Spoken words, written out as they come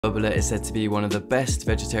Bubala is said to be one of the best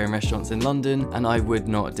vegetarian restaurants in London, and I would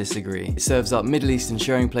not disagree. It serves up Middle Eastern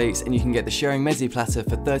sharing plates, and you can get the sharing mezze platter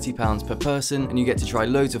for £30 per person, and you get to try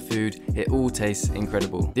loads of food. It all tastes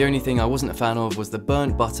incredible. The only thing I wasn't a fan of was the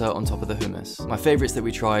burnt butter on top of the hummus. My favourites that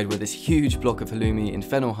we tried were this huge block of halloumi in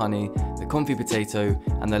fennel honey, the confit potato,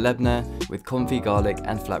 and the lebna with confit garlic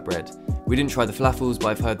and flatbread. We didn't try the falafels, but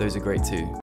I've heard those are great too.